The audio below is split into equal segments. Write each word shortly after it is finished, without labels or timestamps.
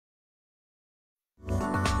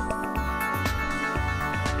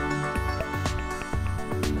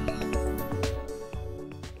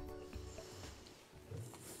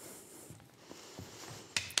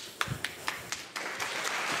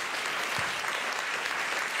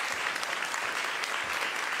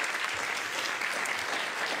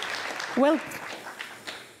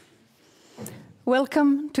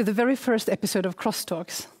Welcome to the very first episode of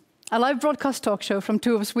Crosstalks, a live broadcast talk show from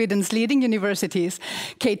two of Sweden's leading universities,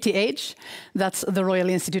 KTH, that's the Royal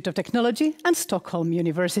Institute of Technology, and Stockholm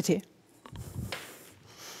University.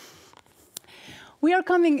 We are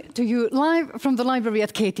coming to you live from the library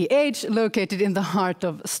at KTH, located in the heart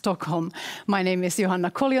of Stockholm. My name is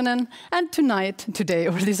Johanna Koljonen, and today,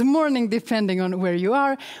 or this morning, depending on where you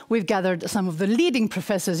are, we've gathered some of the leading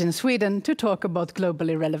professors in Sweden to talk about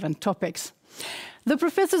globally relevant topics. The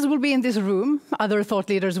professors will be in this room. Other thought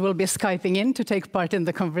leaders will be Skyping in to take part in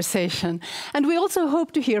the conversation. And we also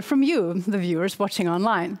hope to hear from you, the viewers watching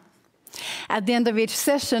online. At the end of each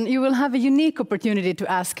session, you will have a unique opportunity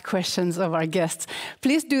to ask questions of our guests.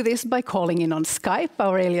 Please do this by calling in on Skype.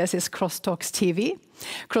 Our alias is Crosstalks TV.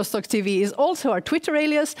 Crosstalks TV is also our Twitter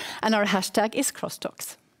alias, and our hashtag is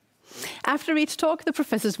Crosstalks. After each talk, the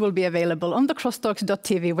professors will be available on the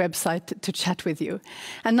crosstalks.tv website to chat with you.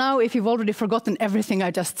 And now, if you've already forgotten everything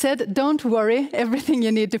I just said, don't worry. Everything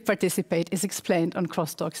you need to participate is explained on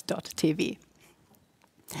crosstalks.tv.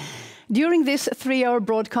 During this 3-hour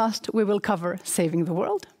broadcast, we will cover saving the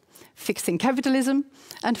world, fixing capitalism,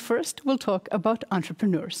 and first we'll talk about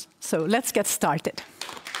entrepreneurs. So let's get started.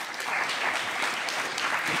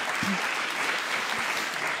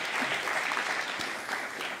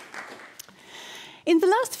 In the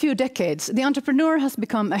last few decades, the entrepreneur has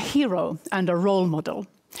become a hero and a role model.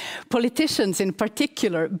 Politicians in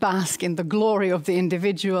particular bask in the glory of the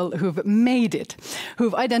individual who've made it,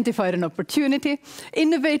 who've identified an opportunity,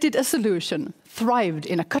 innovated a solution, thrived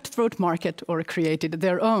in a cutthroat market, or created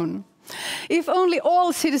their own. If only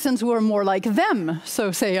all citizens were more like them,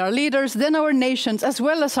 so say our leaders, then our nations as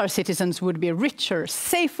well as our citizens would be richer,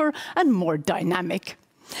 safer, and more dynamic.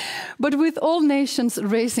 But with all nations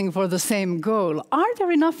racing for the same goal, are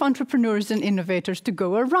there enough entrepreneurs and innovators to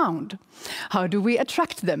go around? How do we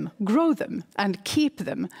attract them, grow them, and keep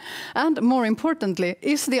them? And more importantly,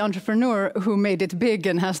 is the entrepreneur who made it big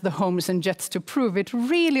and has the homes and jets to prove it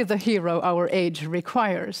really the hero our age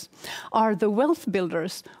requires? Are the wealth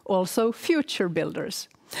builders also future builders?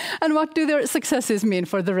 And what do their successes mean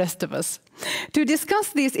for the rest of us? To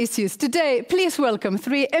discuss these issues today, please welcome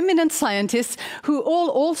 3 eminent scientists who all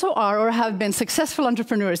also are or have been successful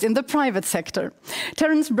entrepreneurs in the private sector.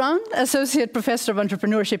 Terrence Brown, Associate Professor of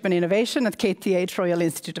Entrepreneurship and Innovation at KTH Royal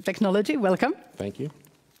Institute of Technology. Welcome. Thank you.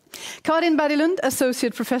 Karin,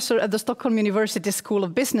 Associate Professor at the Stockholm University School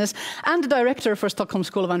of Business and Director for Stockholm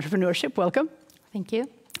School of Entrepreneurship. Welcome. Thank you.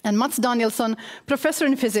 And Danielsson, Professor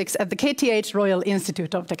in Physics at the KTH Royal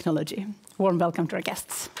Institute of Technology. Warm welcome to our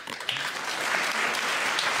guests.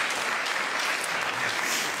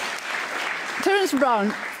 Terrence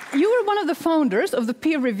Brown, you were one of the founders of the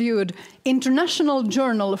peer-reviewed International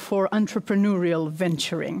Journal for Entrepreneurial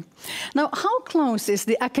Venturing. Now, how close is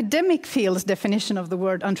the academic field's definition of the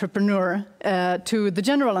word entrepreneur to the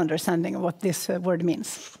general understanding of what this word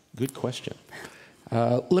means? Good question.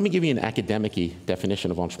 Let me give you an academic-y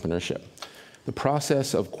definition of entrepreneurship. The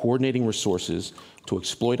process of coordinating resources to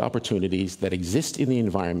exploit opportunities that exist in the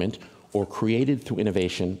environment or created through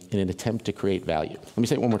innovation in an attempt to create value. Let me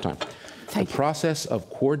say it one more time. The process of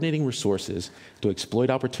coordinating resources to exploit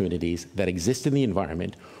opportunities that exist in the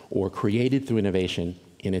environment or created through innovation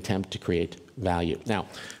in an attempt to create value. Now,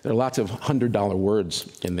 there are lots of $100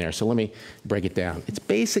 words in there, so let me break it down. It's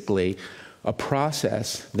basically a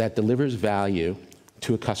process that delivers value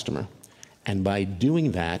to a customer, and by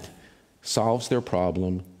doing that, solves their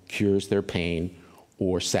problem, cures their pain,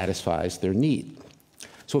 or satisfies their need.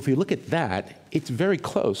 So if you look at that, it's very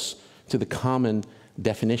close to the common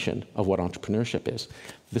definition of what entrepreneurship is.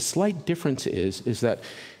 The slight difference is that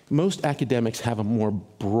most academics have a more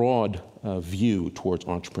broad view towards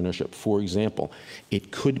entrepreneurship. For example, it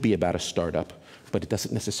could be about a startup, but it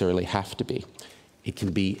doesn't necessarily have to be. It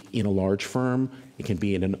can be in a large firm, it can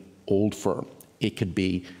be in an old firm. It could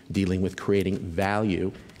be dealing with creating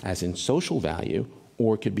value as in social value,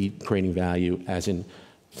 or it could be creating value as in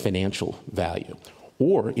financial value,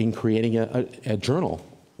 or in creating a journal,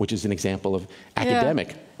 which is an example of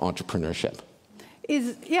academic entrepreneurship.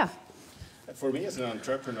 For me as an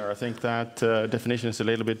entrepreneur, I think that definition is a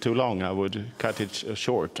little bit too long. I would cut it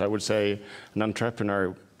short. I would say an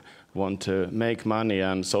entrepreneur wants to make money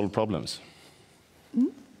and solve problems. Mm-hmm.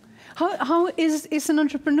 How is an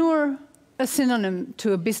entrepreneur a synonym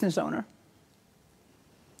to a business owner?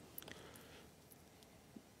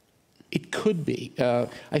 It could be.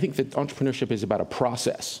 I think that entrepreneurship is about a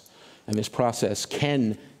process, and this process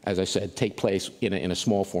can, as I said, take place in a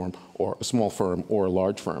small firm or a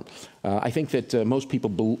large firm. I think that most people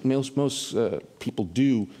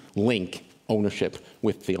do link ownership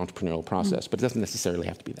with the entrepreneurial process, but it doesn't necessarily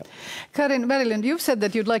have to be that. Karin, Berglund, you've said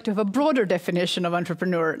that you'd like to have a broader definition of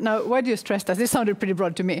entrepreneur. Now, why do you stress that? This sounded pretty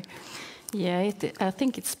broad to me. Yeah, I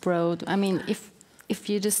think it's broad. I mean, if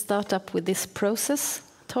you just start up with this process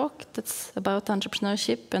talk that's about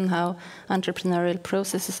entrepreneurship and how entrepreneurial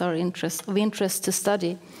processes are of interest to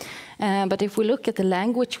study. But if we look at the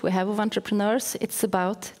language we have of entrepreneurs, it's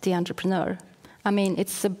about the entrepreneur. I mean,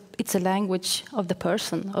 it's a language of the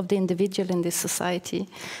person, of the individual in this society.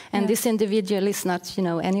 And this individual is not,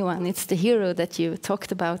 anyone. It's the hero that you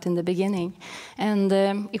talked about in the beginning. And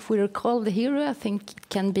if we recall the hero, I think it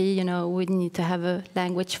can be, we need to have a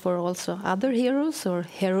language for also other heroes or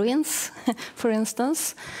heroines, for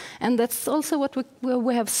instance. And that's also what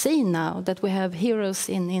we have seen now, that we have heroes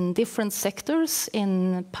in different sectors,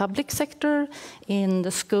 in public sector, in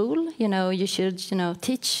the school. You should,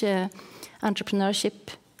 teach entrepreneurship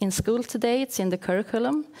in school today. It's in the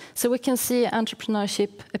curriculum. So we can see entrepreneurship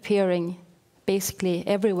appearing basically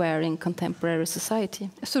everywhere in contemporary society.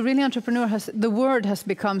 So really the word has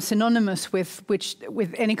become synonymous with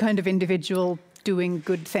any kind of individual doing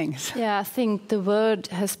good things. Yeah, I think the word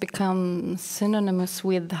has become synonymous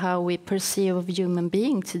with how we perceive of human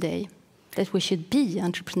being today, that we should be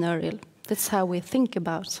entrepreneurial. That's how we think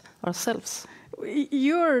about ourselves.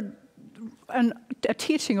 You're a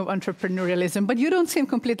teaching of entrepreneurialism, but you don't seem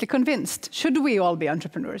completely convinced. Should we all be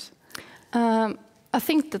entrepreneurs? I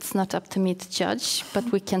think that's not up to me to judge,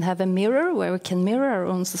 but we can have a mirror where we can mirror our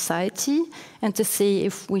own society and to see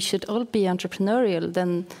if we should all be entrepreneurial,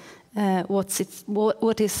 then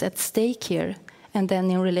what is at stake here, and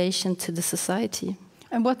then in relation to the society.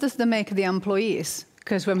 And what does that make the employees?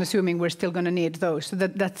 Because I'm assuming we're still going to need those. So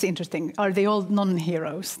that's interesting. Are they all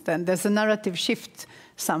non-heroes? Then there's a narrative shift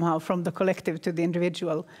somehow from the collective to the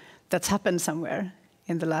individual that's happened somewhere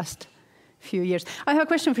in the last few years. I have a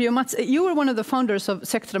question for you, Mats. You were one of the founders of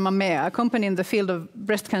Sectra Mamea, a company in the field of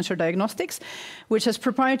breast cancer diagnostics, which has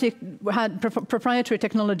proprietary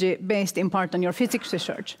technology based in part on your physics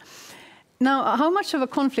research. Now, how much of a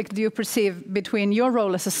conflict do you perceive between your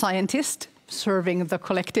role as a scientist, serving the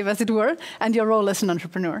collective, as it were, and your role as an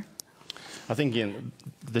entrepreneur? I think in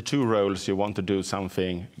the two roles, you want to do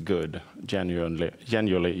something good, genuinely,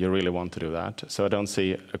 you really want to do that. So I don't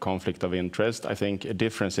see a conflict of interest. I think a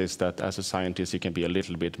difference is that as a scientist, you can be a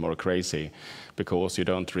little bit more crazy because you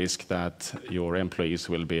don't risk that your employees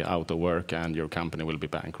will be out of work and your company will be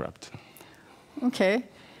bankrupt. Okay.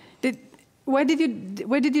 Why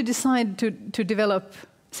did you decide to develop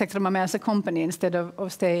Sectra Mamea as a company instead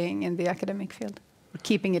of staying in the academic field, or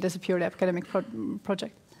keeping it as a purely academic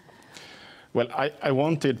project? Well, I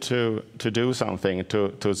wanted to do something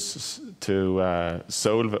to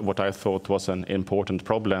solve what I thought was an important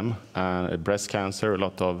problem, breast cancer. A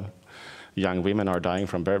lot of young women are dying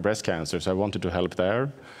from breast cancer, so I wanted to help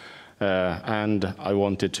there. And I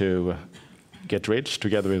wanted to get rich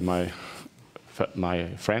together with my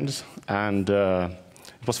friends. And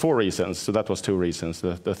it was 4 reasons, so that was 2 reasons.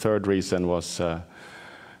 The third reason was,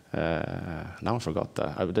 now I forgot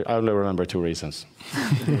that. I only remember 2 reasons.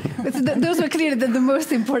 Those were clearly the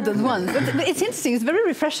most important ones. But it's interesting, it's very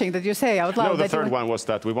refreshing that you say out loud. No, the third one was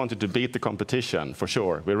that we wanted to beat the competition, for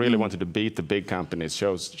sure. We really wanted to beat the big companies,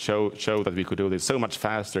 show that we could do this so much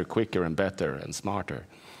faster, quicker, and better, and smarter.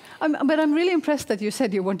 But I'm really impressed that you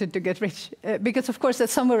said you wanted to get rich, because of course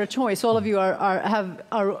that's somewhere a choice. All of you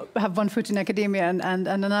have one foot in academia and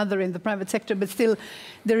another in the private sector, but still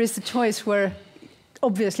there is a choice where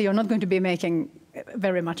obviously you're not going to be making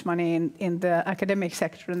very much money in the academic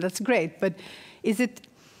sector, and that's great. But is it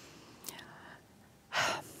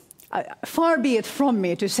far be it from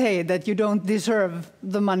me to say that you don't deserve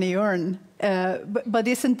the money you earn? But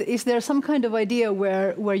is there some kind of idea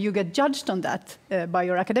where you get judged on that by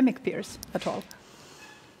your academic peers at all?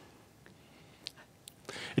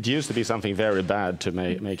 It used to be something very bad to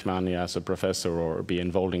make money as a professor or be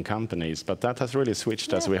involved in companies, but that has really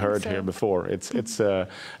switched, as we heard here before. It's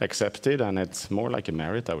accepted, and it's more like a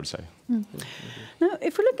merit, I would say. Now,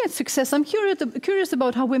 if we look at success, I'm curious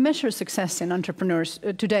about how we measure success in entrepreneurs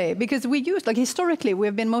today, because historically,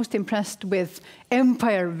 we've been most impressed with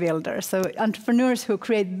empire builders, so entrepreneurs who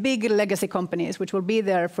create big legacy companies, which will be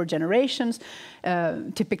there for generations,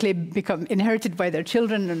 typically become inherited by their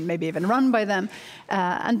children and maybe even run by them,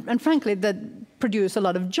 and frankly, that produce a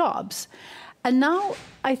lot of jobs. And now,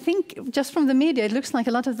 I think, just from the media, it looks like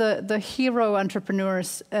a lot of the hero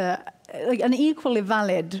entrepreneurs, like an equally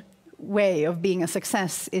valid way of being a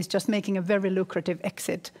success is just making a very lucrative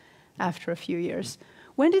exit after a few years.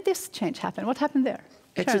 When did this change happen? What happened there?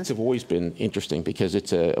 Exits have always been interesting because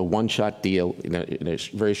it's a one-shot deal in a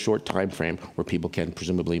very short time frame where people can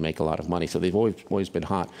presumably make a lot of money. So they've always been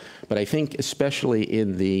hot. But I think especially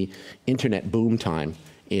in the internet boom time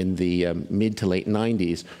in the mid to late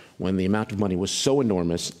 90s, when the amount of money was so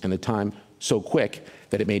enormous and the time so quick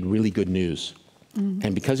that it made really good news.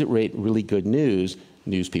 And because it made really good news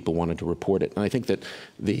people wanted to report it. And I think that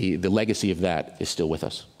the legacy of that is still with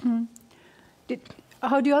us.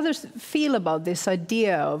 How do others feel about this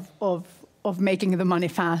idea of making the money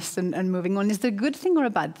fast and moving on? Is it a good thing or a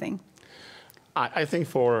bad thing? I think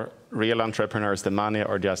for real entrepreneurs, the money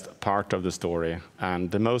are just part of the story. And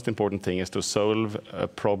the most important thing is to solve a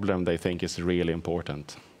problem they think is really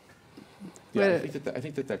important. Yeah, I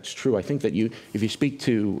think that that's true. I think that if you speak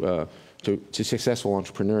to successful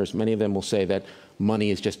entrepreneurs, many of them will say that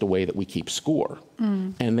money is just a way that we keep score.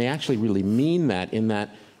 And they actually really mean that, in that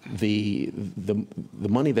the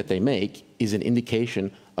money that they make is an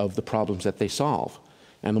indication of the problems that they solve.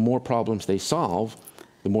 And the more problems they solve,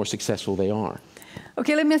 the more successful they are.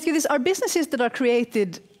 Okay, let me ask you this. Are businesses that are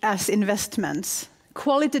created as investments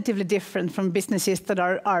qualitatively different from businesses that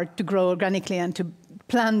are to grow organically and to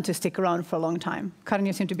plan to stick around for a long time? Karin,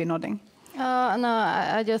 you seem to be nodding. No,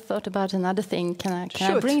 I just thought about another thing. Can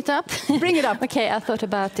I bring it up? Bring it up. Okay, I thought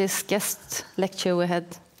about this guest lecture we had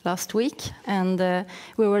last week, and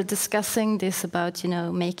we were discussing this about,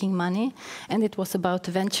 making money, and it was about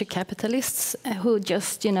venture capitalists who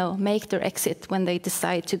just, make their exit when they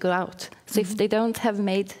decide to go out. So if they don't have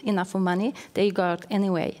made enough of money, they go out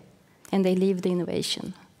anyway, and they leave the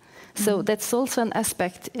innovation. So that's also an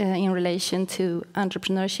aspect in relation to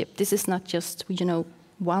entrepreneurship. This is not just,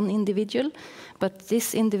 one individual, but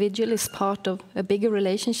this individual is part of a bigger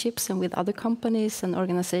relationships and with other companies and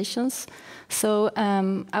organizations. So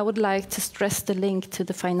I would like to stress the link to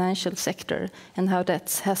the financial sector and how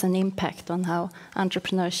that has an impact on how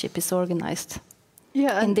entrepreneurship is organized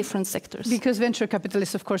in different sectors. Because venture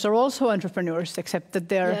capitalists, of course, are also entrepreneurs, except that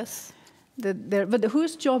they're... Yes. But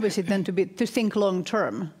whose job is it then to think long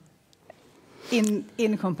term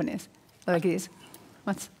in companies like these?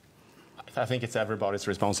 I think it's everybody's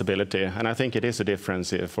responsibility, and I think it is a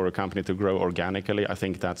difference for a company to grow organically. I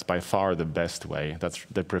think that's by far the best way. That's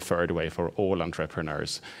the preferred way for all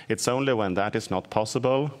entrepreneurs. It's only when that is not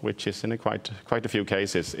possible, which is in quite a few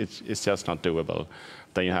cases, it's just not doable,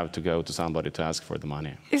 then you have to go to somebody to ask for the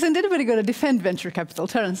money. Isn't anybody going to defend venture capital,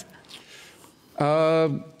 Terrence?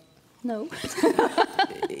 No.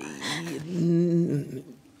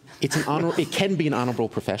 It can be an honorable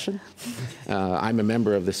profession. I'm a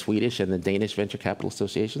member of the Swedish and the Danish Venture Capital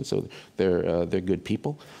Association, so they're good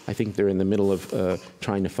people. I think they're in the middle of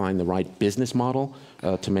trying to find the right business model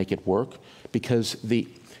to make it work, because the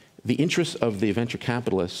interests of the venture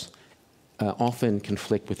capitalists often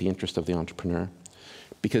conflict with the interest of the entrepreneur,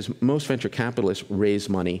 because most venture capitalists raise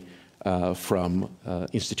money from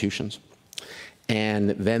institutions,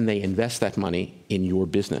 and then they invest that money in your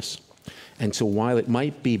business. And so while it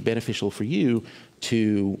might be beneficial for you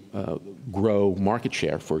to grow market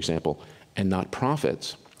share, for example, and not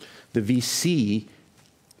profits, the VC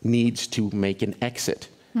needs to make an exit.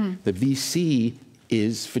 The VC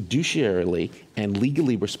is fiduciarily and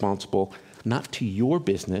legally responsible not to your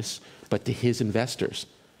business, but to his investors.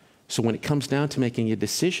 So when it comes down to making a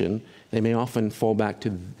decision, they may often fall back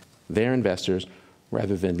to their investors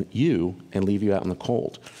rather than you and leave you out in the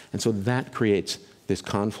cold. And so that creates this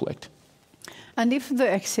conflict. And if the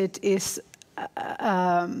exit is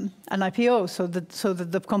an IPO, so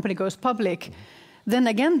that the company goes public, then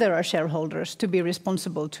again there are shareholders to be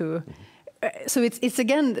responsible to. So it's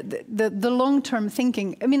again the long-term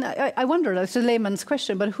thinking. I mean, I wonder, that's a layman's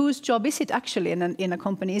question, but whose job is it actually in a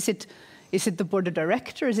company? Is it the board of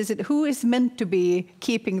directors? Who is meant to be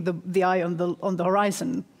keeping the eye on the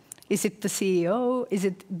horizon? Is it the CEO? Is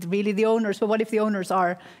it really the owners? But what if the owners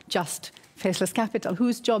are just faceless capital?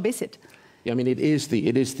 Whose job is it? Yeah, I mean, it is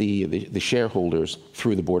the shareholders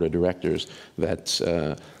through the board of directors that's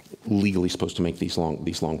legally supposed to make these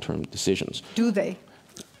long-term decisions. Do they?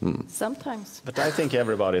 Sometimes. But I think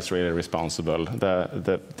everybody is really responsible.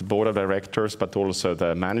 The board of directors, but also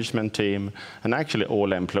the management team, and actually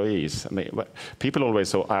all employees. I mean, people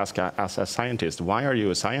always ask us as scientists, why are you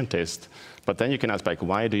a scientist? But then you can ask, like,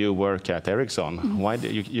 why do you work at Ericsson? Why do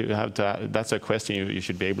you have to? That's a question you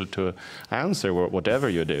should be able to answer, whatever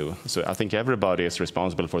you do. So I think everybody is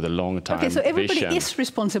responsible for the long-term vision. Okay, so everybody is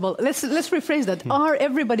responsible. Let's rephrase that. Are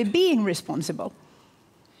everybody being responsible?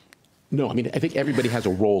 No, I mean, I think everybody has a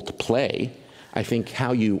role to play. I think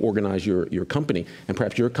how you organize your company, and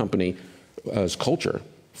perhaps your company's culture,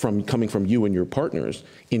 coming from you and your partners,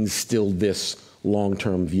 instilled this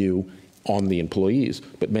long-term view on the employees,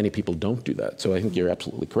 but many people don't do that. So I think you're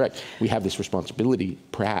absolutely correct. We have this responsibility,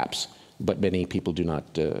 perhaps, but many people do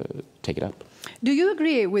not take it up. Do you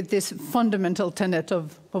agree with this fundamental tenet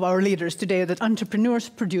of our leaders today that entrepreneurs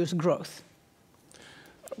produce growth?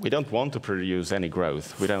 We don't want to produce any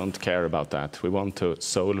growth. We don't care about that. We want to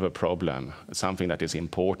solve a problem, something that is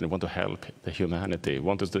important. We want to help the humanity. We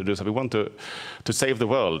want to do so. We want to save the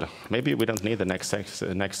world. Maybe we don't need the next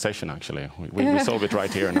session, actually. We solve it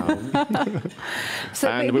right here now. So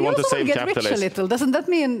and we want to save capitalism. Rich a little. Doesn't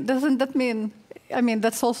that mean? I mean,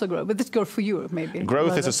 that's also growth, but it's good for you, maybe.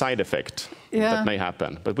 Growth is a side effect that may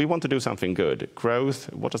happen, but we want to do something good.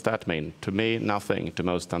 Growth, what does that mean? To me, nothing. To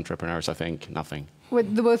most entrepreneurs, I think, nothing.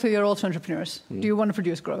 With the both of you are also entrepreneurs. Do you want to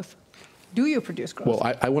produce growth? Do you produce growth?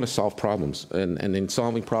 Well, I want to solve problems. And in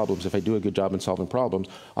solving problems, if I do a good job in solving problems,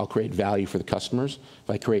 I'll create value for the customers. If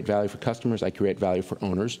I create value for customers, I create value for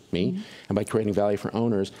owners, me. And by creating value for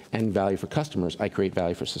owners and value for customers, I create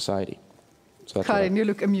value for society. So Karin, you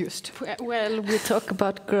look amused. Well, we talk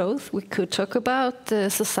about growth. We could talk about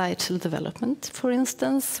societal development, for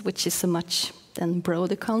instance, which is a much then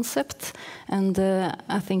broader concept. And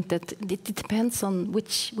I think that it depends on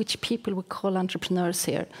which people we call entrepreneurs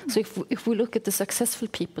here. So if we look at the successful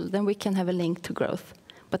people, then we can have a link to growth.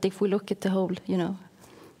 But if we look at the whole, you know.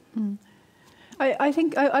 I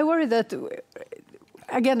think I worry that,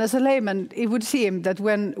 again, as a layman, it would seem that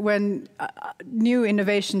when new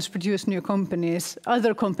innovations produce new companies,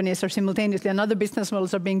 other companies are simultaneously, and other business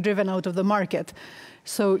models are being driven out of the market.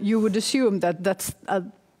 So you would assume that that's,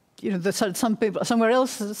 that some people, somewhere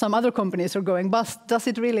else, some other companies are going bust. Does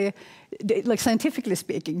it really, like scientifically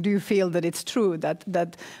speaking, do you feel that it's true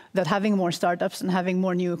that having more startups and having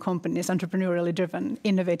more new companies, entrepreneurially driven,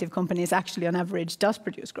 innovative companies, actually on average does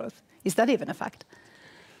produce growth? Is that even a fact?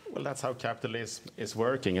 Well, that's how capitalism is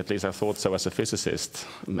working. At least I thought so as a physicist.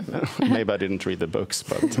 Maybe I didn't read the books,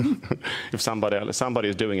 but if somebody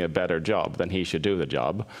is doing a better job, then he should do the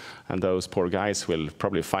job, and those poor guys will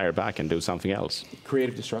probably fire back and do something else.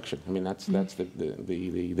 Creative destruction. I mean, that's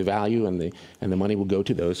the value, and the money will go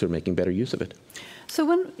to those who are making better use of it.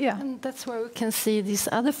 So and that's where we can see these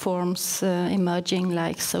other forms emerging,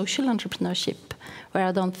 like social entrepreneurship, where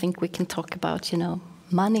I don't think we can talk about,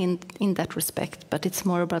 money in that respect, but it's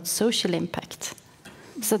more about social impact.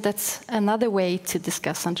 So that's another way to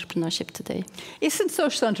discuss entrepreneurship today. Isn't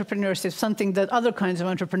social entrepreneurship something that other kinds of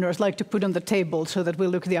entrepreneurs like to put on the table so that we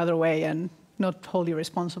look the other way and not hold you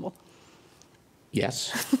responsible?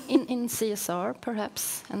 Yes. in CSR,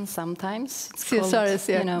 perhaps, and sometimes it's CSR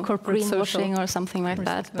called, is corporate greenwashing or something like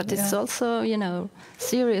that. But it's also,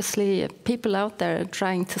 seriously people out there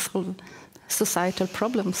trying to solve societal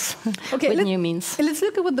problems with new means. Let's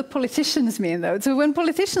look at what the politicians mean, though. So when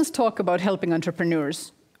politicians talk about helping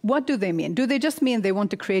entrepreneurs, what do they mean? Do they just mean they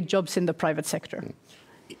want to create jobs in the private sector?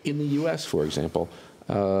 In the US, for example,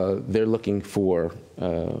 they're looking for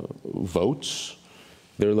votes.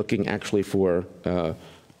 They're looking actually for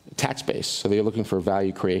tax base. So they're looking for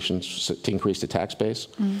value creation to increase the tax base.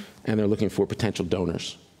 And they're looking for potential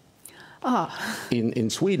donors. In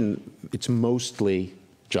Sweden, it's mostly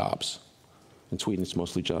jobs. In Sweden, it's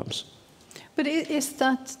mostly jobs. But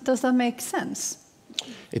does that make sense?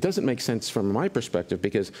 It doesn't make sense from my perspective,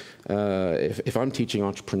 because if I'm teaching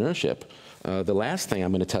entrepreneurship, the last thing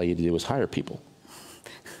I'm going to tell you to do is hire people.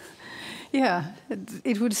 Yeah,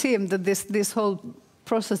 it would seem that this whole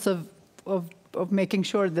process of making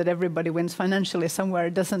sure that everybody wins financially somewhere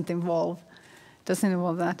doesn't involve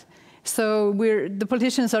that. So the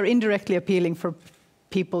politicians are indirectly appealing for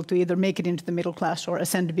people to either make it into the middle class or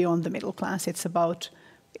ascend beyond the middle class. It's about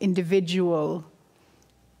individual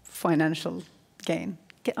financial gain.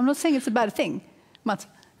 I'm not saying it's a bad thing. Mats?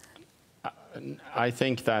 I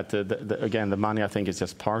think that, again, the money, I think, is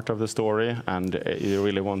just part of the story, and you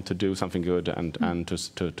really want to do something good and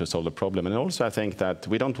to solve the problem. And also, I think that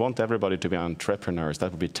we don't want everybody to be entrepreneurs.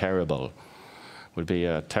 That would be terrible. Would be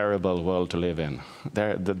a terrible world to live in.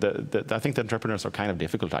 I think the entrepreneurs are kind of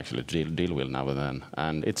difficult, actually, to deal with now and then.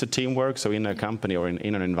 And it's a teamwork, so in a company or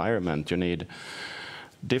in an environment, you need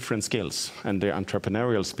different skills, and the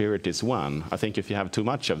entrepreneurial spirit is one. I think if you have too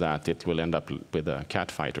much of that, it will end up with a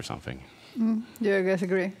cat fight or something. Do you guys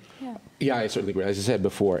agree? Yeah, I certainly agree. As I said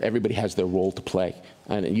before, everybody has their role to play.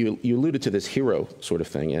 And you alluded to this hero sort of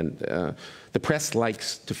thing, and the press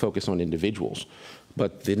likes to focus on individuals.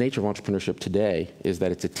 But the nature of entrepreneurship today is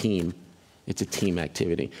that it's a team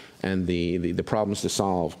activity. And the problems to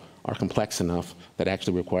solve are complex enough that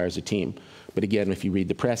actually requires a team. But again, if you read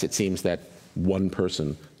the press, it seems that one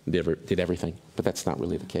person did everything. But that's not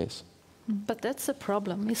really the case. But that's a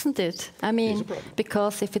problem, isn't it? I mean,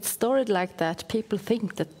 because if it's stored like that, people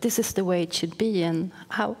think that this is the way it should be, and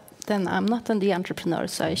how? Then I'm not the entrepreneur,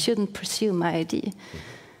 so I shouldn't pursue my idea.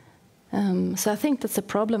 So I think that's a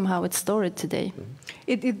problem how it's stored today.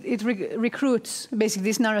 It recruits, basically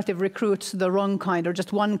this narrative recruits the wrong kind or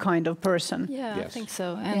just one kind of person. Yeah, Yes. I think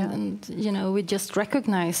so. And you know, we just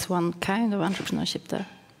recognize one kind of entrepreneurship there.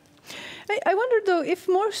 I wonder though if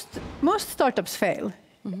most startups fail.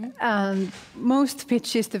 And most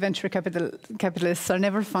pitches to venture capitalists are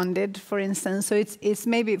never funded, for instance. So it's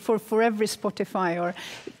maybe for every Spotify or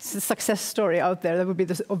it's a success story out there, that would be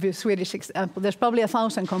the obvious Swedish example. There's probably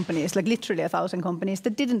 1,000 companies, like literally 1,000 companies,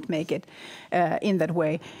 that didn't make it in that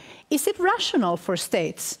way. Is it rational for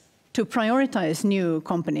states to prioritize new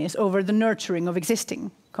companies over the nurturing of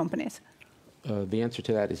existing companies? The answer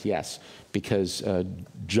to that is yes, because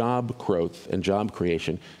job growth and job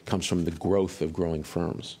creation comes from the growth of growing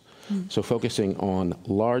firms. So focusing on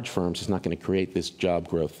large firms is not going to create this job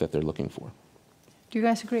growth that they're looking for. Do you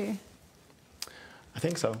guys agree? I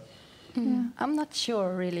think so. I'm not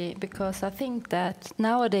sure really, because I think that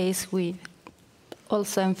nowadays we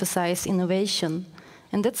also emphasize innovation,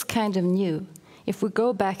 and that's kind of new. If we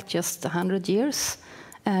go back just 100 years,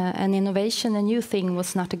 an innovation, a new thing,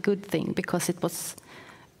 was not a good thing because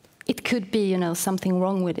it could be, you know, something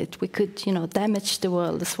wrong with it. We could, you know, damage the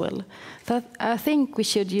world as well. So I think we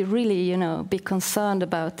should really, you know, be concerned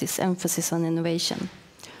about this emphasis on innovation.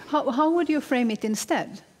 How would you frame it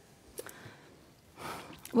instead?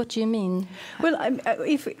 What do you mean? Well,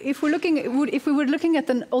 if we were looking at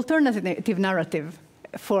an alternative narrative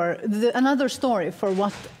for another story for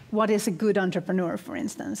what is a good entrepreneur, for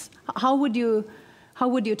instance, how would you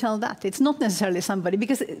tell that? It's not necessarily somebody,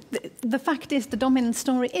 because the fact is the dominant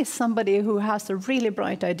story is somebody who has a really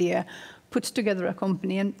bright idea, puts together a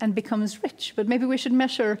company and becomes rich. But maybe we should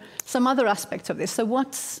measure some other aspects of this. So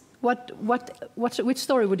which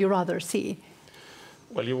story would you rather see?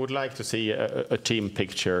 Well, you would like to see a team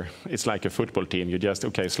picture. It's like a football team. You just,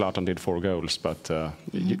 okay, Zlatan did 4 goals, but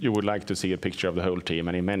you would like to see a picture of the whole team.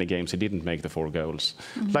 And in many games, he didn't make the 4 goals.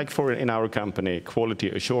 Like in our company, quality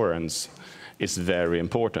assurance is very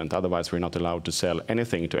important. Otherwise, we're not allowed to sell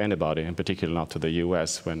anything to anybody, in particular not to the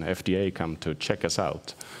US, when FDA come to check us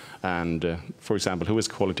out. And for example, who is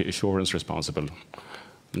quality assurance responsible?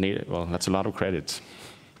 Well, that's a lot of credit.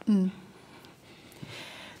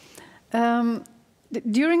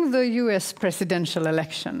 During the US presidential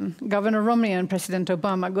election, Governor Romney and President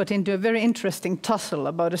Obama got into a very interesting tussle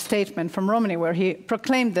about a statement from Romney where he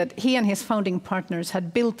proclaimed that he and his founding partners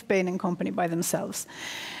had built Bain & Company by themselves.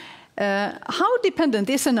 How dependent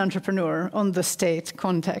is an entrepreneur on the state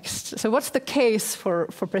context? So what's the case for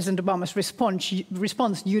President Obama's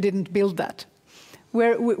response, you didn't build that?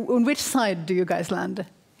 On which side do you guys land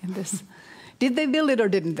in this? Did they build it or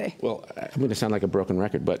didn't they? Well, I'm going to sound like a broken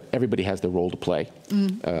record, but everybody has their role to play,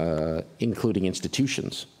 including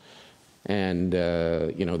institutions. And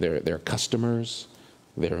you know, their customers,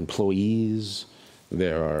 their employees,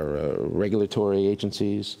 there are regulatory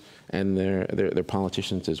agencies, and their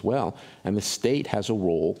politicians as well. And the state has a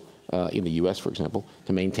role, in the US, for example,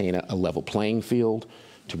 to maintain a level playing field,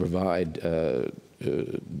 to provide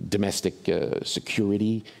domestic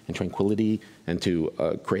security and tranquility, and to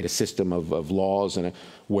create a system of laws and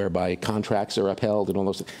whereby contracts are upheld and all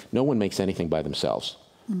those things. No one makes anything by themselves.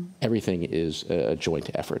 Everything is a joint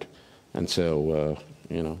effort. And so,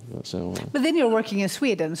 you know, so... But then you're working in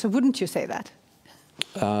Sweden, so wouldn't you say that?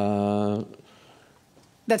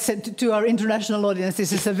 That's to our international audience,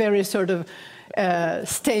 this is a very sort of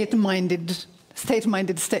state-minded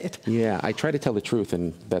state. Yeah, I try to tell the truth,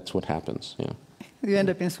 and that's what happens. Yeah. You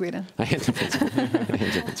end up in Sweden. I end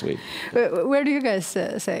up in Sweden. Where do you guys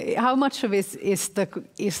say? How much of it is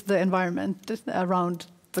the environment around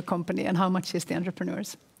the company, and how much is the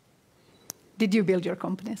entrepreneurs? Did you build your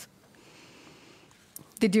companies?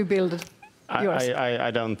 Did you build yours?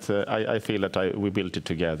 I don't. I feel that we built it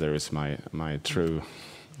together. Is my true.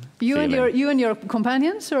 You and your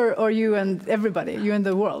companions, or you and everybody, you and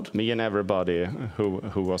the world? Me and everybody who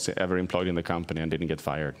was ever employed in the company and didn't get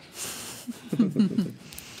fired.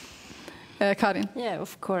 Karin? Yeah,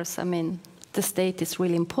 of course. I mean, the state is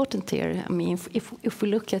really important here. I mean, if we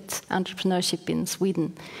look at entrepreneurship in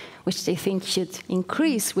Sweden, which they think should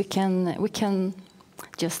increase, we can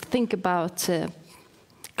just think about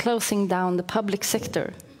closing down the public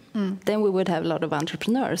sector. Then we would have a lot of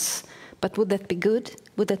entrepreneurs. But would that be good?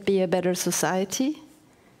 Would that be a better society?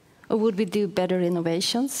 Or would we do better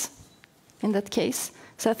innovations in that case?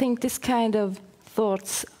 So I think this kind of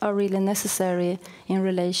thoughts are really necessary in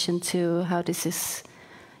relation to how this is,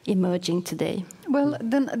 emerging today. Well,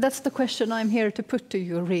 then that's the question I'm here to put to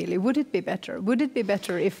you, really. Would it be better? Would it be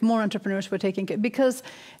better if more entrepreneurs were taking care? Because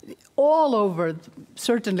all over,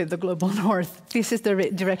 certainly the global north, this is the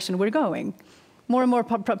direction we're going. More and more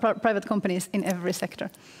private companies in every sector.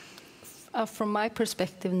 From my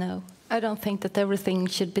perspective, no. I don't think that everything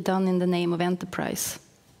should be done in the name of enterprise.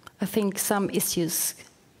 I think some issues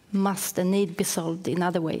must and need be solved in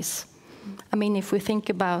other ways. I mean, if we think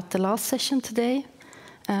about the last session today,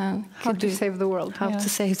 how to save the world. How to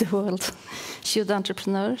save the world. Should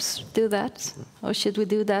entrepreneurs do that? Or should we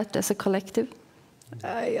do that as a collective?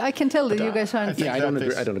 I can tell that you guys aren't... I don't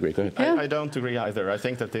agree. Go ahead. I don't agree either. I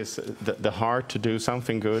think that the heart to do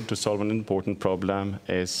something good, to solve an important problem,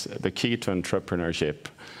 is the key to entrepreneurship.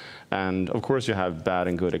 And of course you have bad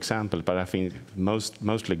and good examples, but I think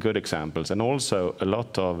mostly good examples. And also a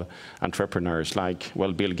lot of entrepreneurs like,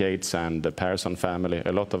 well, Bill Gates and the Persson family,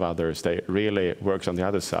 a lot of others, they really work on the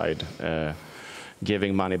other side,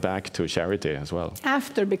 giving money back to charity as well.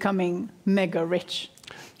 After becoming mega rich.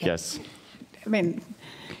 Yes. I mean,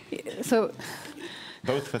 so...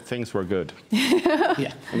 Both things were good.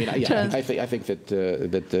 Yeah, I mean, I think that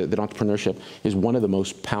entrepreneurship is one of the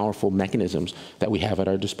most powerful mechanisms that we have at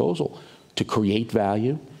our disposal to create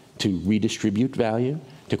value, to redistribute value,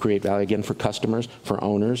 to create value again for customers, for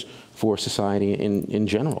owners, for society in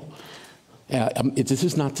general. This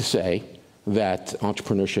is not to say that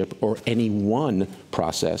entrepreneurship or any one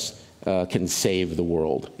process can save the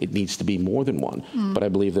world. It needs to be more than one. But I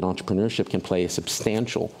believe that entrepreneurship can play a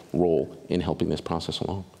substantial role in helping this process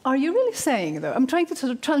along. Are you really saying, though, I'm trying to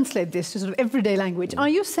sort of translate this to sort of everyday language, are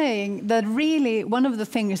you saying that really one of the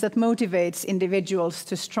things that motivates individuals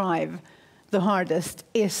to strive the hardest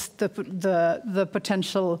is the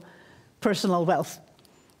potential personal wealth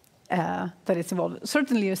that is involved?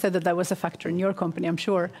 Certainly you said that that was a factor in your company, I'm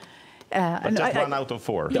sure. But just 1 out of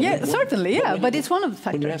 4. Yeah, certainly, yeah, but it's one of the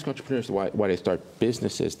factors. When you ask entrepreneurs why they start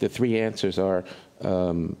businesses, the 3 answers are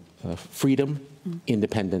freedom,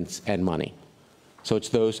 independence, and money. So it's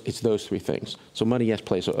those 3 things. So money, yes,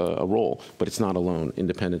 plays a role, but it's not alone.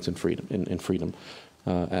 Independence and freedom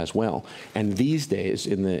as well. And these days,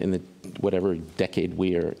 in the whatever decade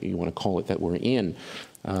you want to call it that we're in,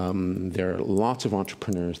 there are lots of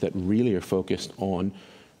entrepreneurs that really are focused on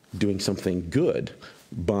doing something good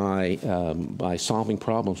by solving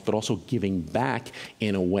problems, but also giving back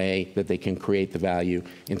in a way that they can create the value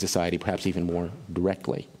in society, perhaps even more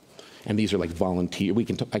directly. And these are like volunteer.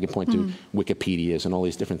 I can point to Wikipedias and all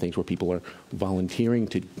these different things where people are volunteering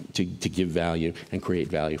to give value and create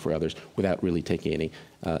value for others without really taking any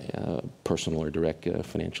personal or direct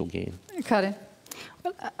financial gain. Karin?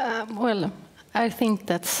 Well, I think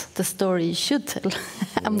that's the story you should tell.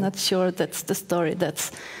 I'm not sure that's the story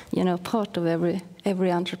that's, part of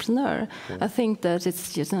every entrepreneur. I think that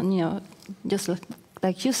it's just, just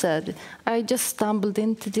like you said, I just stumbled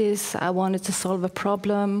into this. I wanted to solve a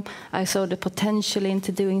problem. I saw the potential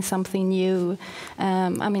into doing something new.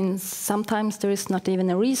 I mean, sometimes there is not even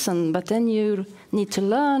a reason, but then you need to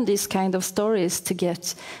learn these kind of stories to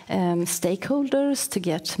get stakeholders, to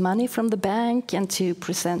get money from the bank, and to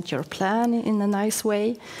present your plan in a nice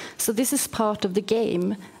way. So this is part of the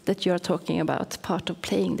game that you're talking about, part of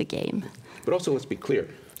playing the game. But also, let's be clear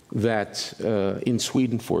that in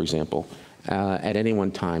Sweden, for example, at any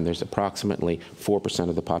one time, there's approximately 4%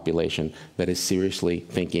 of the population that is seriously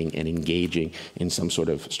thinking and engaging in some sort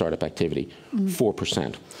of startup activity.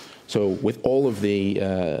 4%. So with all of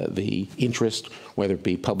the interest, whether it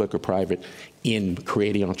be public or private, in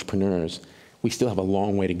creating entrepreneurs, we still have a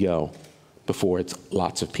long way to go before it's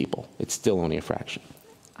lots of people. It's still only a fraction.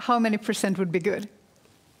 How many percent would be good?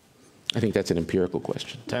 I think that's an empirical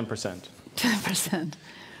question. 10%. 10%.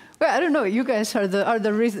 Well, I don't know. You guys are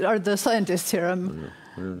the scientists here.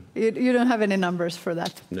 You don't have any numbers for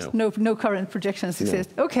that. No. No current projections exist.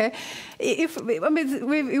 No. Okay.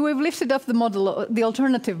 We've lifted up the model, the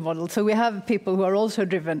alternative model. So we have people who are also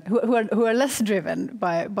driven, who are less driven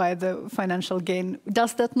by the financial gain.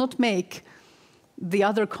 Does that not make the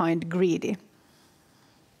other kind greedy?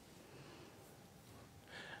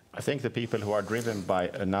 I think the people who are driven by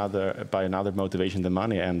another motivation than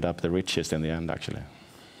money end up the richest in the end, actually.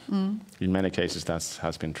 In many cases, that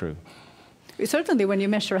has been true. Certainly, when you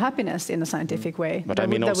measure happiness in a scientific way. But I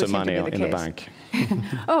mean also money in the bank.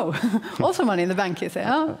 Oh, also money in the bank, you say?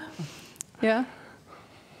 Oh, yeah.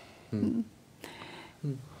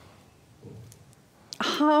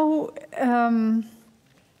 How?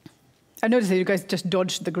 I noticed that you guys just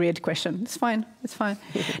dodged the greed question. It's fine. It's fine.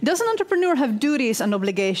 Does an entrepreneur have duties and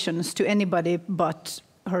obligations to anybody but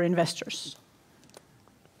her investors?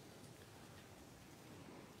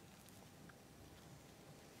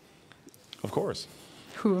 Of course.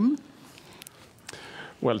 Whom?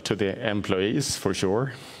 Well, to the employees, for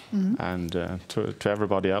sure, and to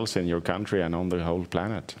everybody else in your country and on the whole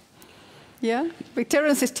planet. Yeah, but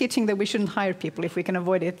Terrence is teaching that we shouldn't hire people if we can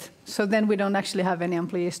avoid it. So then we don't actually have any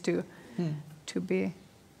employees to be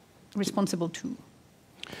responsible to.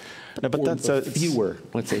 No, but that's fewer.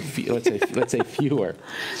 Let's say fewer.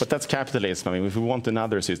 But that's capitalism. I mean, if we want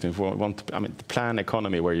another system, if we want, I mean, the plan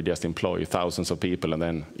economy where you just employ thousands of people and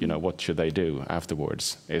then, you know, what should they do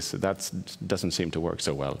afterwards? That doesn't seem to work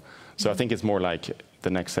so well. So I think it's more like the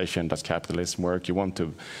next session, does capitalism work? You want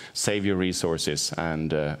to save your resources,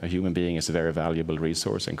 and a human being is a very valuable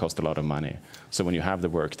resource and costs a lot of money. So when you have the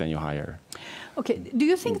work, then you hire. Okay. Do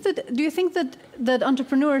you think that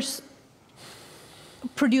entrepreneurs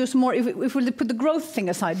produce more, if we put the growth thing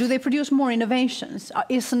aside, do they produce more innovations?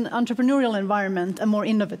 Is an entrepreneurial environment a more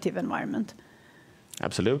innovative environment?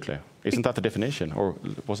 Absolutely. Isn't that the definition, or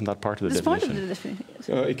wasn't that part of the definition? Part of the definition.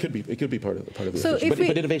 It could be part of the So definition.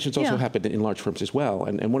 But innovations also happen in large firms as well.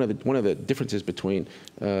 And one of the differences between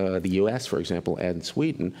the U.S., for example, and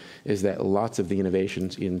Sweden is that lots of the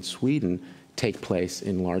innovations in Sweden take place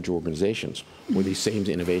in large organizations, where these same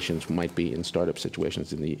innovations might be in startup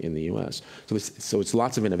situations in the U.S. So it's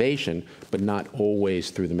lots of innovation, but not always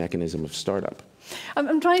through the mechanism of startup.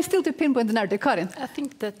 I'm trying still to pinpoint the narrative. Karin? I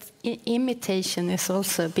think that imitation is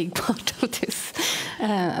also a big part of this,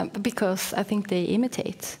 because I think they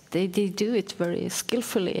imitate. They do it very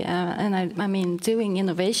skillfully, and I mean, doing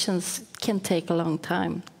innovations can take a long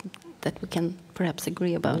time, that we can perhaps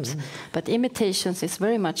agree about. But imitations is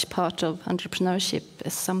very much part of entrepreneurship,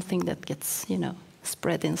 as something that gets, you know,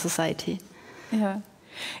 spread in society. Yeah.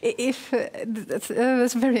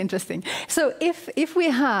 That's very interesting. So if we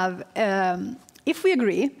have, if we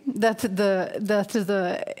agree that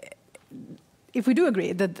if we do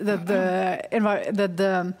agree that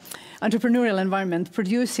the entrepreneurial environment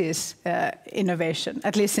produces innovation,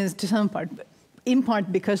 at least to some part, in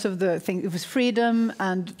part because of the thing, it was freedom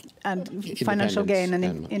and financial gain and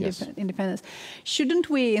independence. Shouldn't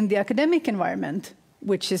we, in the academic environment,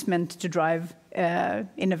 which is meant to drive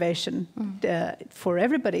innovation for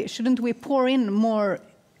everybody, shouldn't we pour in more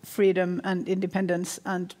freedom and independence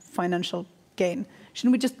and financial gain?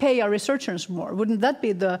 Shouldn't we just pay our researchers more? Wouldn't that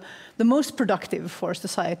be the most productive for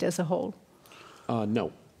society as a whole?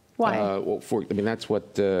 No. Why? Well, I mean, that's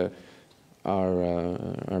what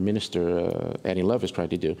our minister, Annie Love, is trying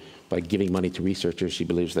to do. By giving money to researchers, she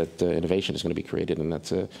believes that innovation is going to be created, and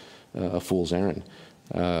that's a fool's errand.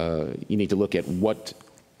 You need to look at what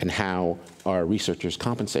and how are researchers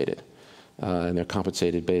compensated. And they're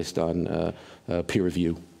compensated based on peer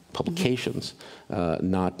review publications,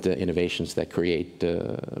 not innovations that create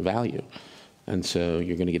value. And so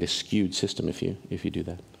you're going to get a skewed system if you do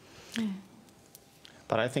that.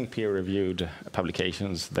 But I think peer-reviewed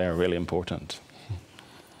publications, they're really important.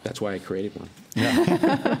 That's why I created one.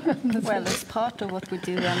 Yeah. Well, it's part of what we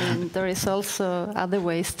do. I mean, there is also other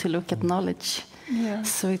ways to look at knowledge. Yeah.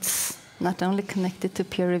 So it's not only connected to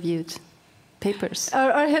peer-reviewed papers.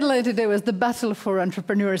 Our headline today was the battle for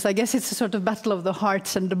entrepreneurs. I guess it's a sort of battle of the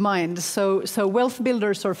hearts and the minds. So wealth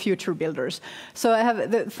builders or future builders. So I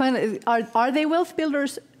have the final. Are they wealth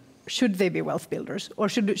builders? Should they be wealth builders, or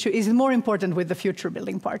is it more important with the future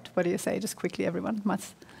building part? What do you say, just quickly, everyone?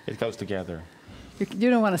 Mats? It goes together.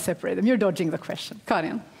 You don't want to separate them. You're dodging the question.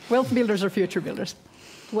 Karin, wealth builders or future builders?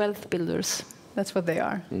 Wealth builders. That's what they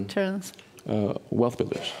are. Terrence? Wealth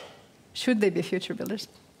builders. Should they be future builders?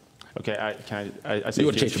 Okay, I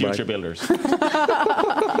say future builders.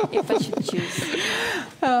 If I should choose.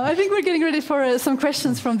 I think we're getting ready for some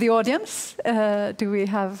questions from the audience. Do we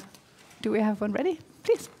have one ready?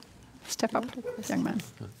 Please. Step up, young man.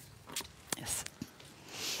 Yes.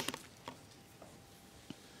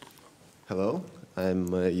 Hello, I'm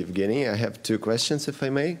Evgeny. I have 2 questions, if I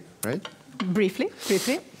may, right? Briefly.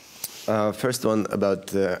 First one about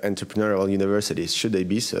entrepreneurial universities. Should they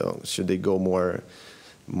be so? Should they go more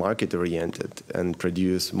market-oriented and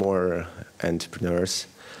produce more entrepreneurs?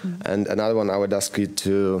 And another one, I would ask you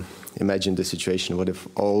to imagine the situation. What if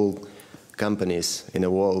all companies in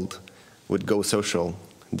the world would go social,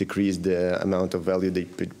 decrease the amount of value they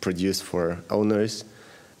produce for owners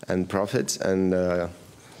and profits, and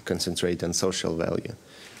concentrate on social value?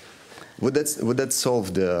 Would that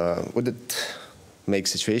solve would it make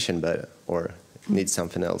situation better, or need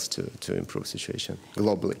something else to improve situation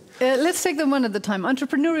globally? Let's take them one at a time.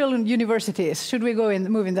 Entrepreneurial universities, should we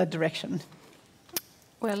move in that direction?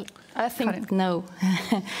 Well, I think no.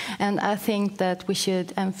 And I think that we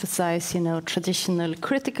should emphasize, traditional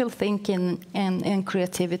critical thinking and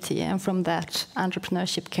creativity, and from that,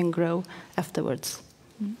 entrepreneurship can grow afterwards.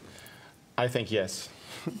 I think yes.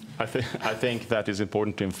 I think that is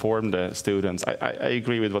important to inform the students. I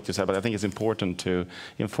agree with what you said, but I think it's important to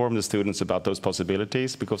inform the students about those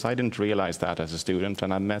possibilities, because I didn't realize that as a student.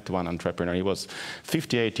 And I met one entrepreneur. He was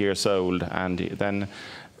 58 years old, and then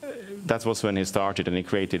that was when he started, and he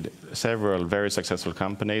created several very successful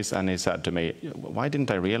companies. And he said to me, "Why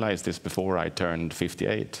didn't I realize this before I turned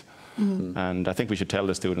 58?" And I think we should tell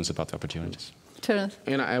the students about the opportunities. Terrence?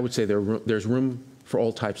 And I would say there's room for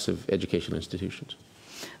all types of education institutions.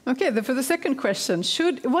 Okay, for the second question,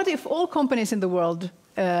 what if all companies in the world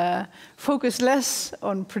focus less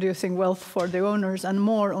on producing wealth for the owners and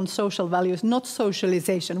more on social values, not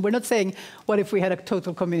socialization? We're not saying, what if we had a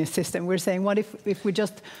total communist system? We're saying, what if we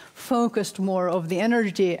just focused more of the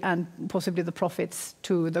energy and possibly the profits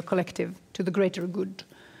to the collective, to the greater good?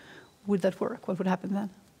 Would that work? What would happen then?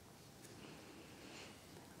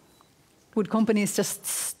 Would companies just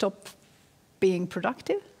stop being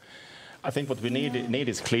productive? I think what we need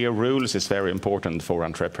is clear rules. Is very important for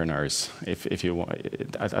entrepreneurs. If you,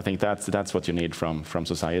 I think that's what you need from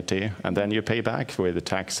society, and then you pay back with the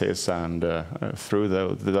taxes and through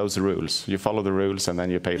those rules. You follow the rules, and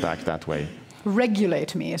then you pay back that way.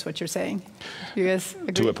 Regulate me is what you're saying. You guys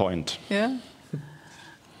agree? To a point. Yeah.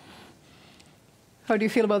 How do you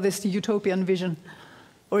feel about this utopian vision,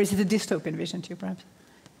 or is it a dystopian vision to you, perhaps?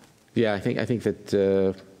 Yeah, I think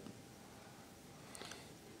that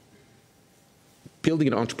building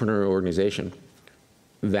an entrepreneurial organization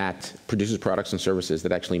that produces products and services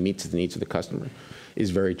that actually meets the needs of the customer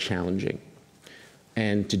is very challenging.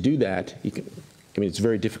 And to do that, it's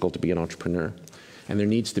very difficult to be an entrepreneur. And there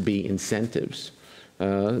needs to be incentives,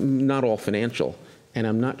 not all financial. And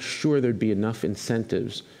I'm not sure there'd be enough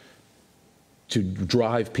incentives to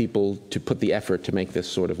drive people to put the effort to make this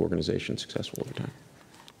sort of organization successful over time.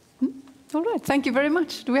 All right, thank you very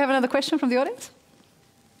much. Do we have another question from the audience?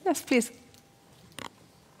 Yes, please.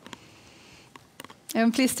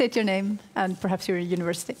 And please state your name and perhaps your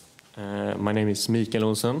university. My name is Mikael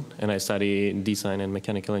Olsson, and I study design and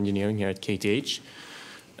mechanical engineering here at KTH.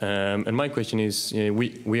 And my question is,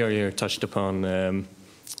 we are here touched upon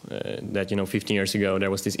that 15 years ago there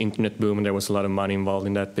was this internet boom, and there was a lot of money involved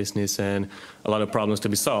in that business and a lot of problems to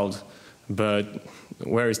be solved. But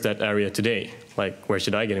where is that area today? Like, where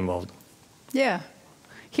should I get involved? Yeah,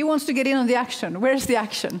 he wants to get in on the action. Where's the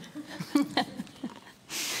action?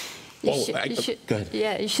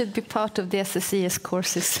 You should be part of the SSES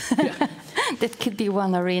courses. That could be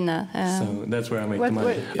one arena. So that's where I make the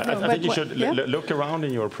money. I think you should look around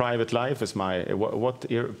in your private life. What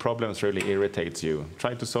problems really irritates you?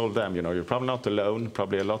 Try to solve them. You're probably not alone.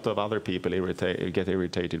 Probably a lot of other people get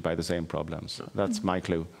irritated by the same problems. That's my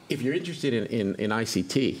clue. If you're interested in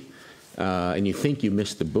ICT and you think you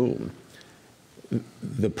missed the boom,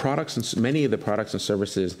 many of the products and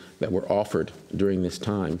services that were offered during this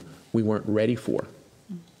time, we weren't ready for.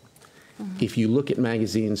 If you look at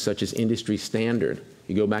magazines such as Industry Standard,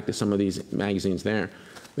 you go back to some of these magazines there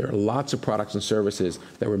are lots of products and services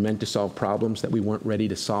that were meant to solve problems that we weren't ready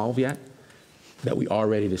to solve yet, that we are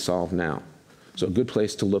ready to solve now. So a good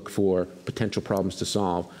place to look for potential problems to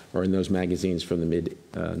solve are in those magazines from the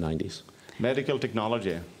mid-90s. Medical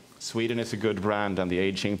technology. Sweden is a good brand, and the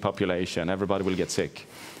aging population, everybody will get sick.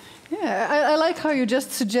 Yeah, I like how you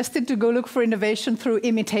just suggested to go look for innovation through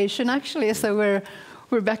imitation, actually. So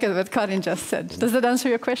we're back at what Karin just said. Does that answer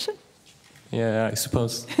your question? Yeah, I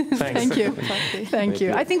suppose. Thanks. Thank you. Thank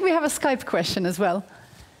you. I think we have a Skype question as well.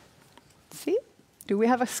 See? Do we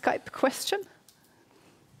have a Skype question?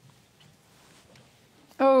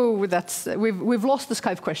 Oh, we've lost the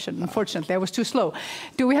Skype question, unfortunately. I was too slow.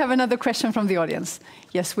 Do we have another question from the audience?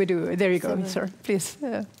 Yes, we do. There you go, sir. Please.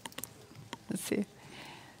 Let's see.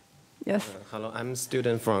 Yes. Hello, I'm a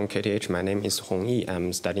student from KTH. My name is Hong Yi.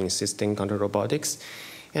 I'm studying system control robotics.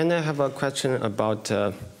 And I have a question about,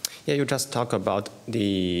 you just talked about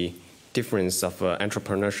the difference of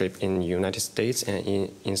entrepreneurship in the United States and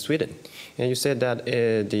in Sweden. And you said that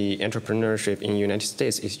the entrepreneurship in the United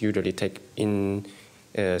States is usually in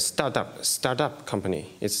startup company.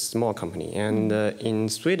 It's a small company. And in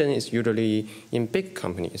Sweden, it's usually in big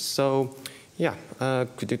companies. So,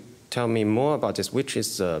 could you tell me more about this? Which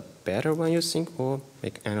is better when you think or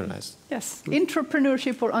analyze? Yes,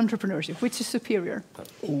 intrapreneurship or entrepreneurship, which is superior?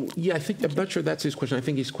 Yeah, I'm not sure that's his question. I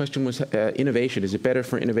think his question was innovation. Is it better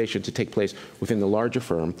for innovation to take place within the larger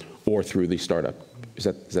firm or through the startup? Is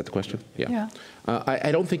that the question? Yeah.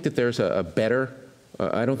 I don't think that there's a better.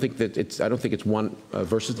 I don't think it's one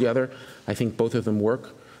versus the other. I think both of them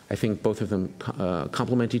work. I think both of them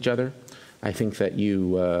complement each other. I think that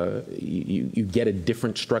you get a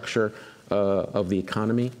different structure of the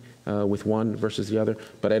economy with one versus the other.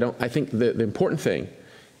 But I think the important thing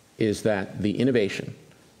is that the innovation,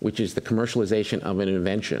 which is the commercialization of an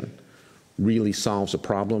invention, really solves a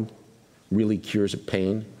problem, really cures a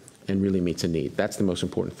pain, and really meets a need. That's the most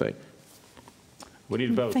important thing. We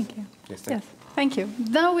need both. Thank you. Yes, thank you.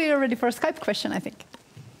 Now we are ready for a Skype question, I think.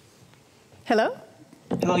 Hello?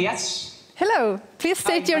 Hello, yes? Hello, please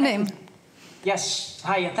state your name. Yes,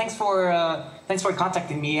 hi, thanks for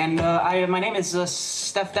contacting me. And my name is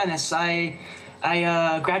Steph Dennis. I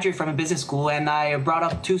graduated from a business school and I brought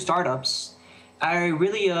up 2 startups. I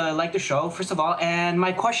really like the show, first of all, and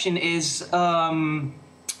my question is,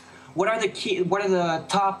 what are the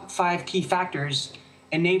top 5 key factors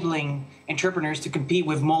enabling entrepreneurs to compete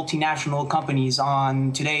with multinational companies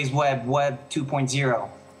on today's Web 2.0?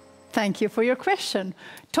 Thank you for your question.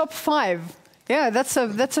 Top 5. Yeah, that's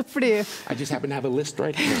a pretty... I just happen to have a list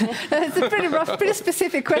right here. It's a pretty rough, pretty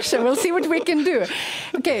specific question. We'll see what we can do.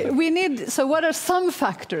 Okay, so what are some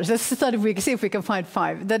factors, let's start see if we can find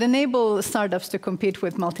 5, that enable startups to compete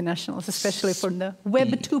with multinationals, especially for the Web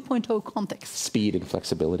 2.0 context? Speed and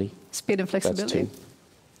flexibility. Speed and flexibility. That's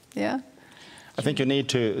 2. Yeah. I think you need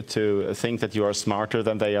to think that you are smarter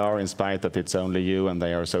than they are, in spite that it's only you and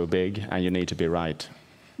they are so big, and you need to be right.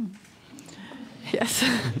 Yes.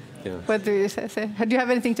 Yeah. What do you say? Do you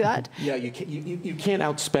have anything to add? Yeah, you can't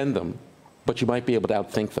outspend them, but you might be able to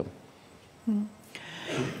outthink them.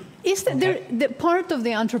 Is the part of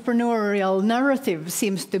the entrepreneurial narrative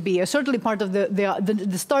seems to be, certainly part of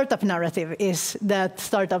the startup narrative is that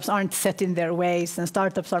startups aren't set in their ways and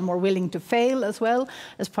startups are more willing to fail as well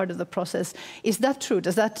as part of the process. Is that true?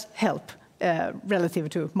 Does that help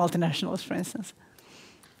relative to multinationals, for instance?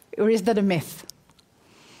 Or is that a myth?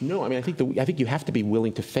 No, I mean, I think you have to be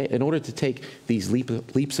willing to fail. In order to take these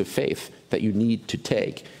leaps of faith that you need to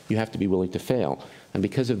take, you have to be willing to fail. And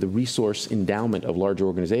because of the resource endowment of larger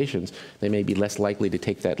organizations, they may be less likely to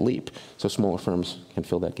take that leap. So smaller firms can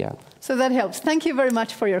fill that gap. So that helps. Thank you very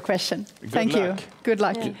much for your question. Thank you. Good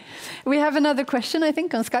luck. Yeah. We have another question, I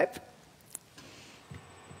think, on Skype.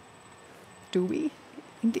 Do we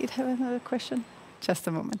indeed have another question? Just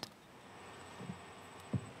a moment.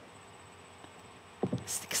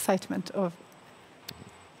 It's the excitement of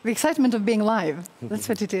being live. That's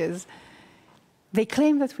what it is. They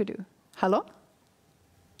claim that we do. Hello?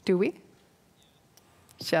 Do we?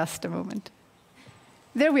 Just a moment.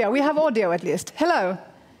 There we are. We have audio at least. Hello.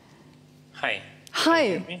 Hi. Hi. Can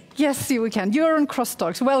you hear me? Yes, we can. You're on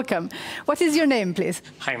Crosstalks. Welcome. What is your name, please?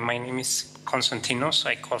 Hi, my name is Konstantinos.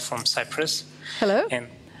 I call from Cyprus. Hello. And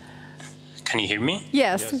can you hear me?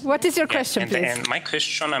 Yes. What is your question, please? And my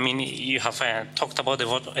question, I mean, you have talked about a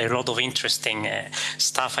lot of interesting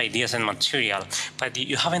stuff, ideas and material, but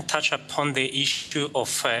you haven't touched upon the issue of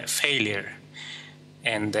failure.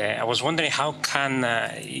 And I was wondering how can,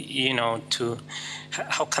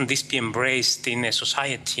 how can this be embraced in a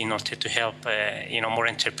society in order to help, more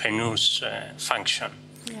entrepreneurs function?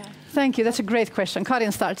 Yeah. Thank you. That's a great question.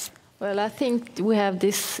 Karin starts. Well, I think we have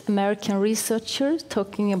this American researcher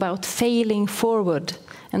talking about failing forward.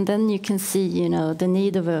 And then you can see, the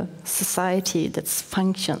need of a society that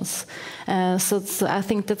functions. So I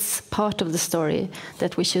think that's part of the story,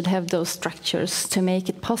 that we should have those structures to make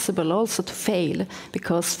it possible also to fail,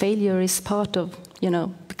 because failure is part of,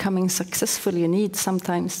 becoming successful. You need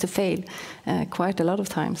sometimes to fail, quite a lot of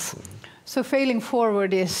times. So failing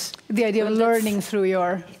forward is the idea of learning through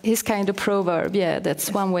your... His kind of proverb, yeah,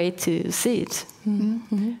 that's one way to see it.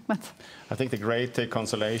 Mm-hmm. I think the great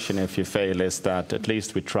consolation if you fail is that at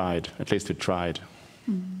least we tried. At least we tried.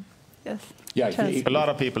 Mm-hmm. Yes. Yeah, a lot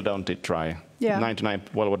of people don't try. Yeah.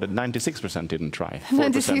 96% didn't try.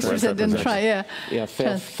 96% didn't try, yeah. Yeah,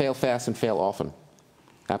 fail fast and fail often.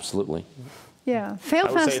 Absolutely. Yeah, fail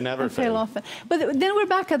fast and fail often. But then we're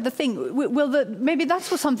back at the thing. Maybe that's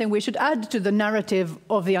something we should add to the narrative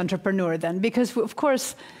of the entrepreneur then, because of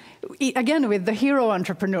course, again, with the hero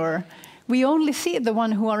entrepreneur, we only see the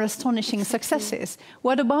one who are astonishing successes.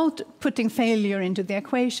 What about putting failure into the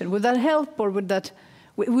equation? Would that help, or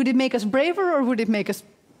would it make us braver, or would it make us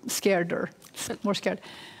scared or more scared?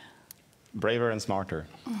 Braver and smarter.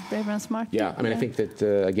 Braver and smarter. Yeah, I mean, I think that,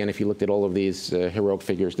 again, if you looked at all of these heroic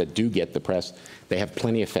figures that do get the press, they have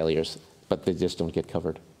plenty of failures, but they just don't get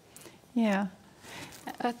covered. Yeah.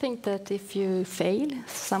 I think that if you fail,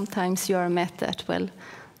 sometimes you are met that, well,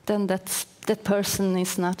 then that person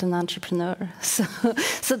is not an entrepreneur.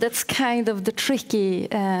 So that's kind of the tricky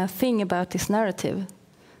thing about this narrative.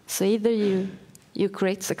 So either you you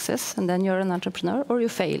create success and then you're an entrepreneur, or you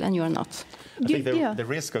fail and you're not. I think the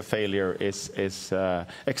risk of failure is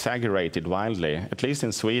exaggerated wildly. At least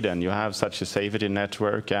in Sweden, you have such a safety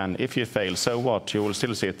network, and if you fail, so what? You will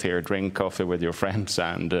still sit here, drink coffee with your friends,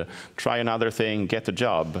 and try another thing, get a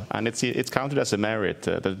job, and it's counted as a merit.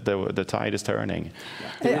 The tide is turning.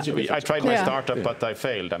 I tried my startup, but I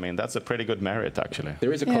failed. I mean, that's a pretty good merit, actually.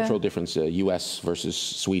 There is a cultural difference, U.S. versus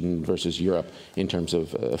Sweden versus Europe, in terms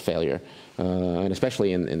of failure. And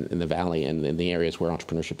especially in the Valley and in the areas where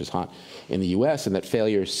entrepreneurship is hot in the U.S., and that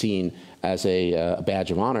failure is seen as a badge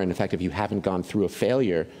of honor. And in fact, if you haven't gone through a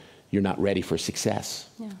failure, you're not ready for success.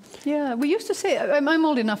 Yeah, we used to say, I'm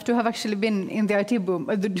old enough to have actually been in the IT boom,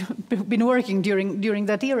 been working during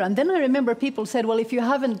that era. And then I remember people said, well, if you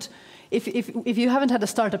haven't had a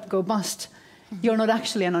startup go bust, you're not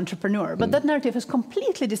actually an entrepreneur. But that narrative has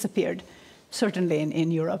completely disappeared, certainly in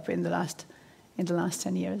Europe in the last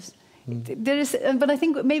 10 years. There is, but I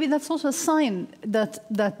think maybe that's also a sign that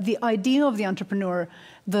the idea of the entrepreneur,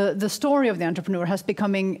 the story of the entrepreneur, is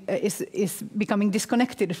becoming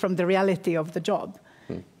disconnected from the reality of the job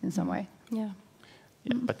in some way. Yeah,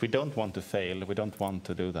 but we don't want to fail. We don't want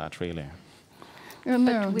to do that, really.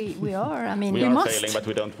 But we are. I mean, we are failing, but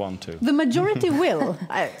we don't want to. The majority will.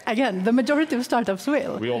 Again, the majority of startups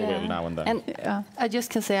will. We all will now and then. And I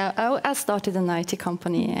just can say, I started an IT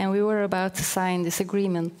company, and we were about to sign this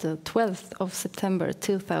agreement the 12th of September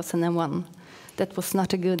 2001. That was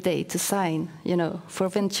not a good day to sign, for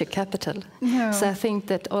venture capital. No. So I think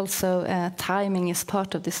that also timing is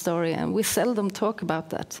part of the story, and we seldom talk about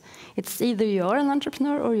that. It's either you are an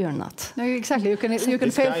entrepreneur or you're not. No, exactly. You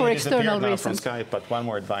can fail for external reasons. From Skype, but one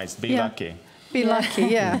more advice: be lucky. Be lucky,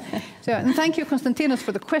 yeah. So, and thank you, Konstantinos,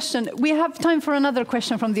 for the question. We have time for another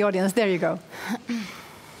question from the audience. There you go.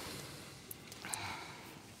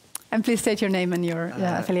 And please state your name and your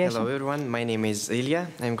affiliation. Hello, everyone. My name is Ilya.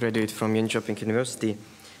 I'm a graduate from Jönköping University.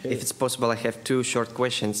 Hey. If it's possible, I have 2 short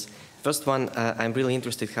questions. First one, I'm really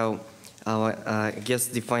interested how our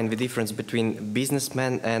guests define the difference between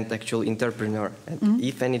businessman and actual entrepreneur, and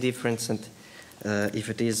if any difference, and if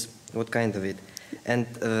it is, what kind of it. And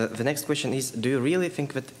the next question is, do you really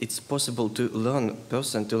think that it's possible to learn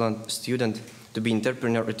student to be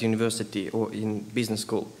entrepreneur at university or in business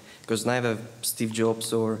school? Because neither Steve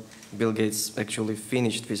Jobs or Bill Gates actually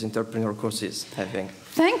finished these entrepreneur courses, I think.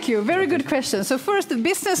 Thank you. Very good question. So first, the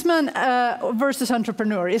businessman versus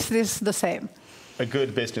entrepreneur. Is this the same? A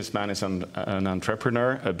good businessman is an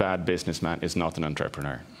entrepreneur. A bad businessman is not an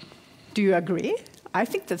entrepreneur. Do you agree? I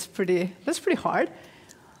think that's pretty hard.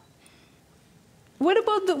 What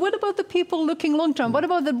about the people looking long term? What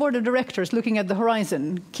about the board of directors looking at the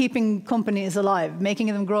horizon, keeping companies alive, making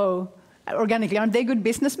them grow organically? Aren't they good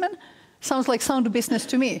businessmen? Sounds like sound business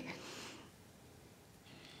to me.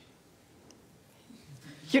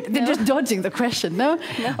 They're just dodging the question, no?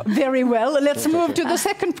 Very well. Let's move to the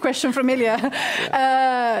second question from Ilya.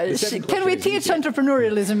 Can we teach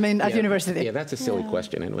entrepreneurialism at university? Yeah, that's a silly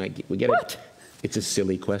question, and we get it. It's a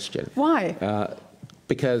silly question. Why?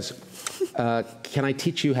 Because can I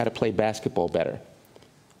teach you how to play basketball better?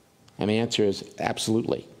 And the answer is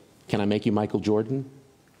absolutely. Can I make you Michael Jordan?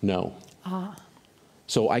 No.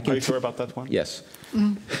 So I can. Are you sure about that one? Yes.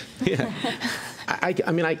 Yeah.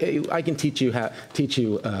 I mean, I can teach you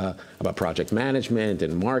about project management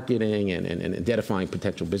and marketing and identifying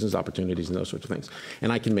potential business opportunities and those sorts of things.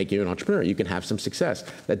 And I can make you an entrepreneur. You can have some success.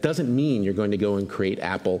 That doesn't mean you're going to go and create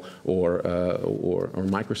Apple or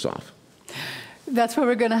Microsoft. That's where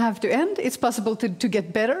we're going to have to end. It's possible to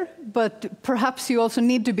get better, but perhaps you also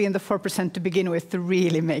need to be in the 4% to begin with to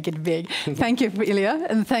really make it big. Thank you, Ilya,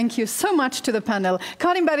 and thank you so much to the panel,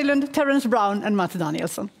 Karin Berglund, Terrence Brown, and Mats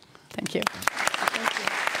Danielsson. Thank you.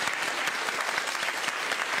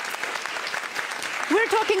 We're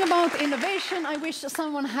talking about innovation. I wish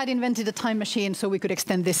someone had invented a time machine so we could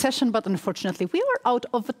extend this session, but unfortunately we are out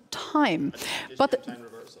of time.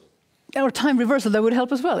 Or time reversal, that would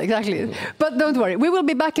help as well, exactly. But don't worry, we will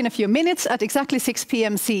be back in a few minutes at exactly 6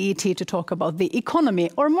 p.m. CET to talk about the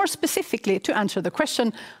economy, or more specifically, to answer the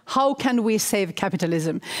question, how can we save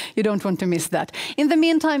capitalism? You don't want to miss that. In the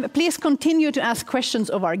meantime, please continue to ask questions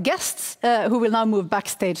of our guests, who will now move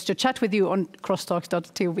backstage to chat with you on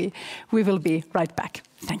crosstalks.tv. We will be right back.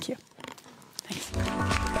 Thank you.